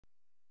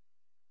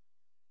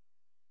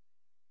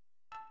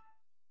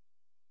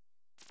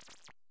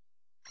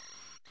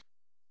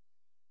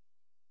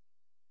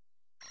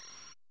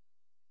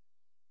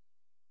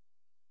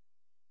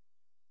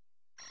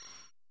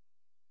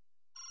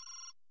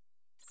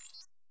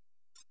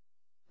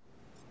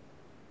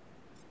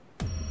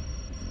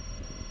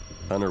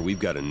Hunter, we've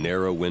got a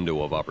narrow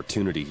window of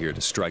opportunity here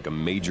to strike a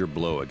major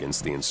blow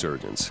against the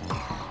insurgents.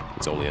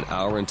 It's only an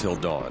hour until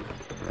dawn.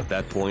 At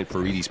that point,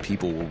 Faridi's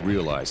people will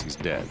realize he's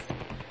dead.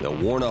 They'll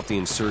warn off the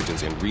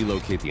insurgents and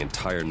relocate the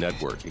entire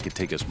network. It could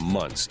take us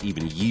months,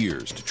 even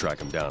years, to track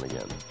him down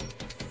again.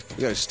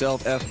 We got a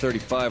stealth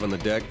F-35 on the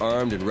deck,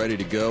 armed and ready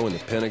to go, and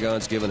the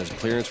Pentagon's given us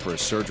clearance for a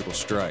surgical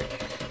strike.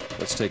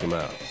 Let's take him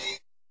out.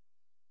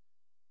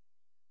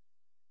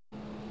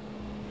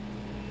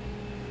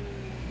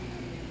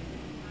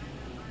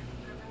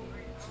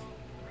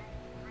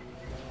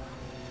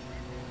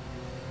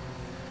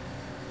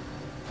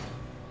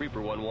 Reaper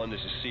 1-1,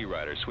 this is Sea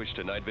Rider. Switch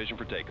to night vision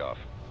for takeoff.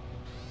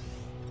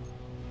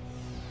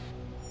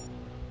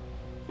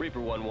 Reaper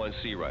 1-1,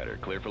 Sea Rider.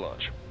 Clear for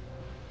launch.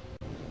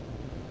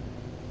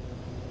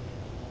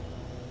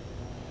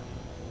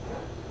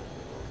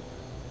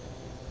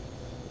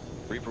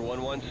 Reaper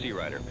 1-1, Sea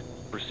Rider.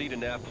 Proceed to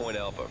nav point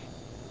Alpha.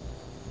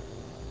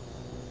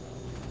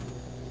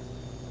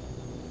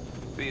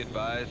 Be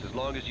advised, as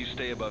long as you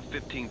stay above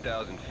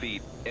 15,000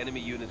 feet, enemy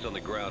units on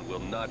the ground will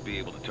not be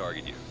able to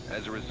target you.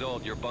 As a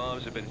result, your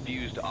bombs have been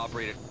fused to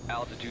operate at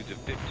altitudes of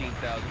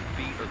 15,000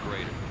 feet or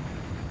greater.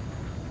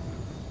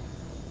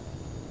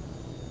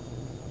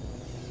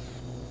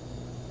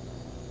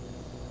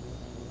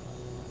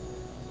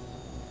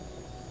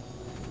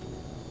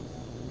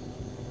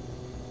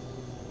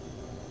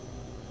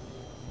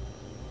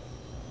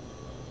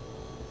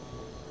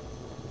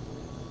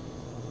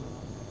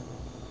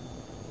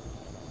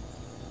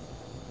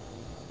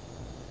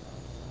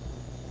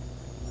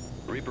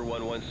 Reaper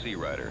 1-1, Sea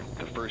Rider.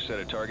 The first set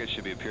of targets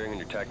should be appearing on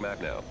your TAC map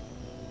now.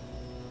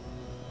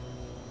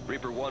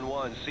 Reaper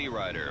 1-1, Sea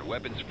Rider.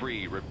 Weapons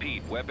free.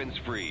 Repeat, weapons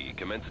free.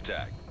 Commence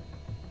attack.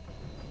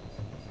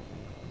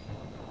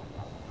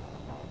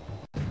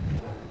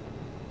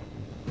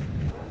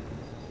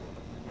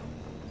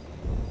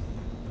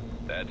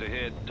 That's a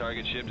hit.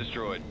 Target ship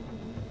destroyed.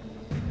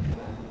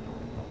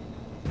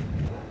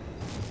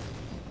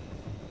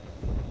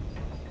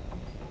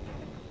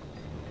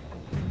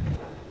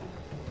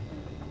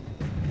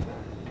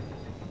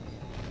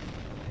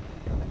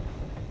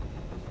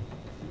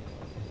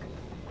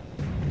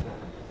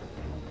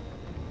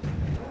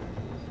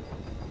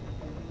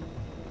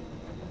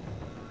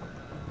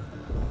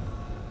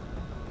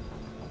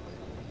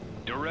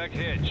 Direct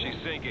hit. She's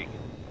sinking.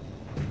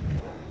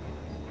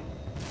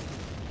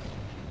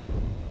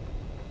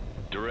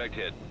 Direct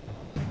hit.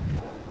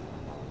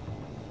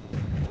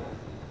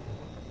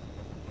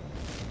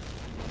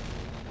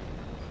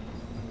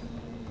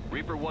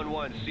 Reaper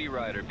 1-1, Sea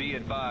Rider, be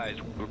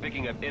advised. We're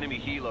picking up enemy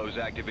helos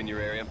active in your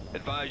area.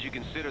 Advise you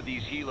consider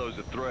these helos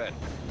a threat.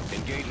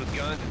 Engage with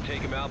guns and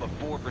take them out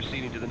before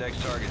proceeding to the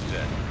next target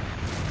set.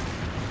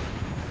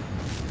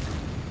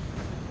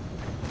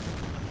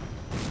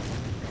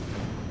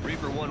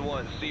 Reaper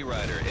 1-1, Sea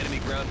Rider, enemy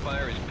ground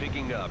fire is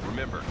picking up.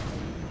 Remember,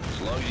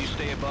 as long as you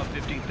stay above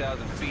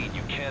 15,000 feet,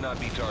 you cannot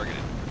be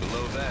targeted.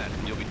 Below that,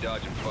 you'll be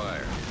dodging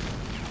fire.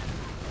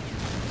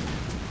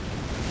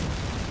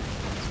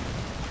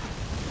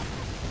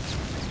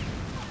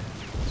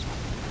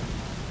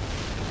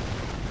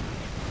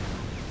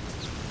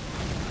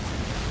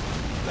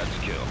 That's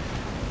a kill.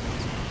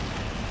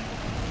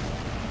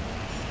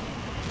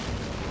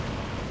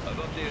 I've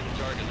updated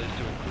the target list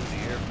to include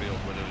the airfield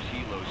where those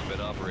helos have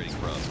been operating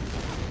from.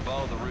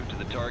 Follow the route to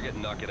the target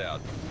and knock it out.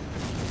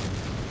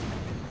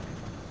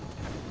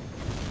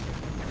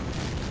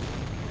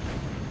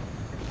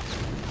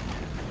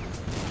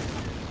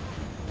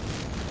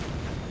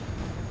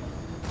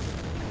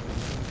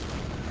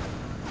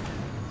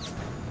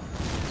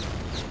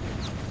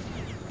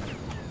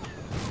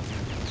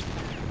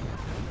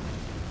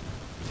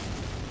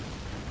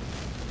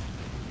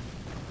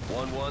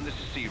 This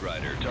is Sea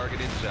Rider.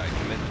 Target in sight.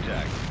 Commence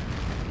attack.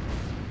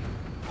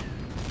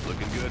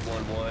 Looking good,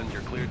 1-1.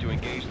 You're cleared to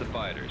engage the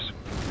fighters.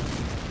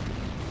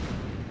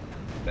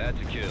 That's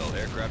a kill.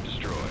 Aircraft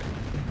destroyed.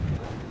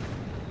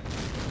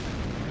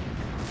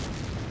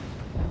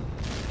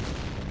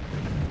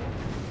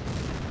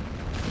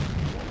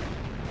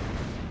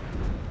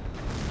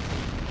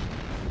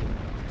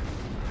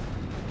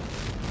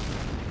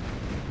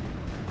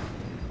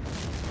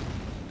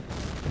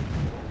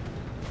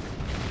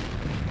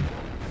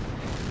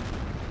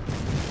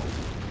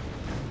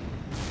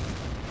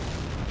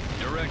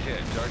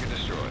 Target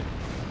destroyed.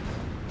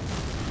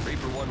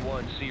 Reaper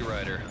 1-1, Sea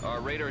Rider.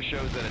 Our radar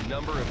shows that a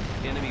number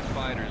of enemy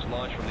fighters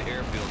launched from the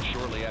airfield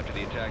shortly after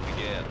the attack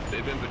began.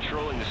 They've been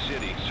patrolling the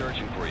city,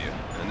 searching for you,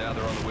 and now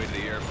they're on the way to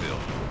the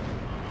airfield.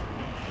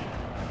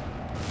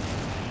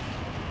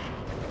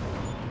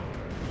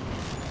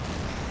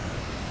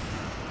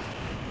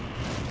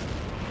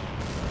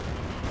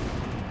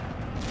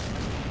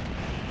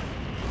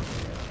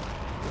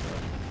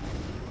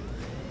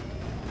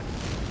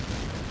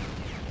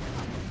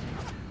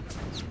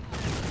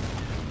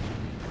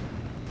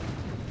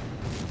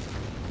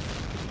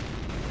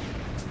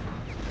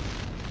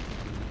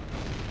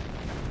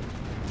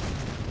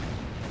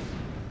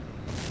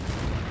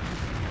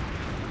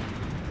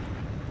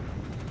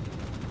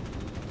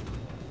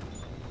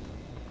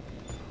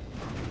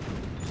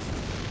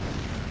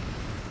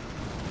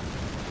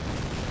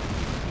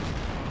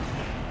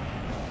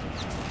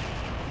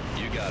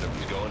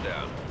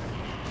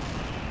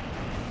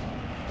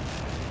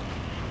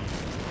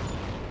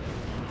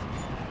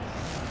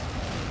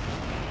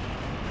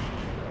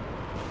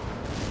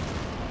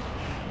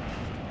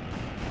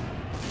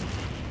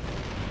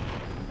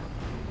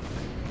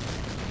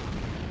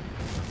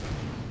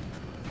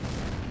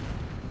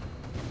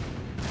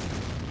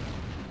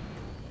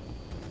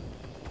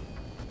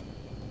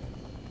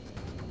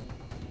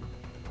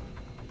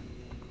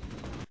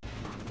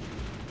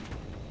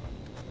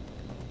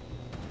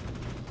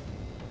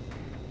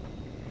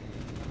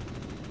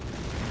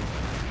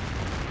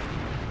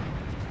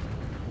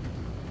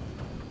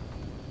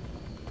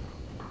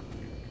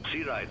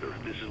 Sea Rider,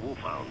 this is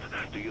Wolfhound.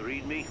 Do you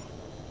read me?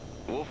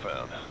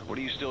 Wolfhound, what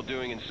are you still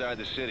doing inside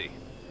the city?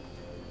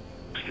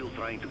 Still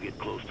trying to get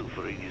close to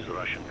Faridi's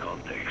Russian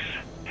contacts.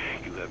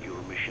 You have your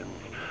mission.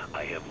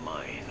 I have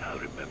mine,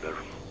 remember?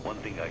 One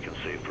thing I can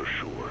say for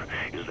sure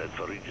is that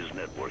Faridi's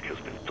network has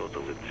been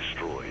totally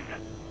destroyed.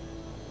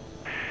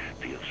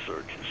 The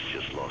insurgents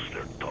just lost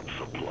their top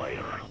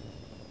supplier.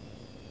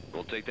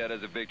 We'll take that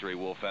as a victory,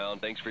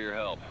 Wolfhound. Thanks for your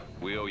help.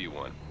 We owe you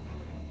one.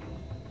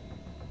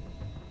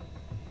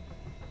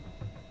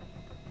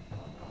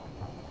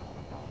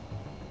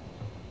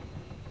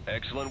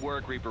 Excellent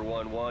work, Reaper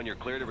 1-1. You're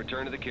clear to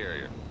return to the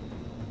carrier.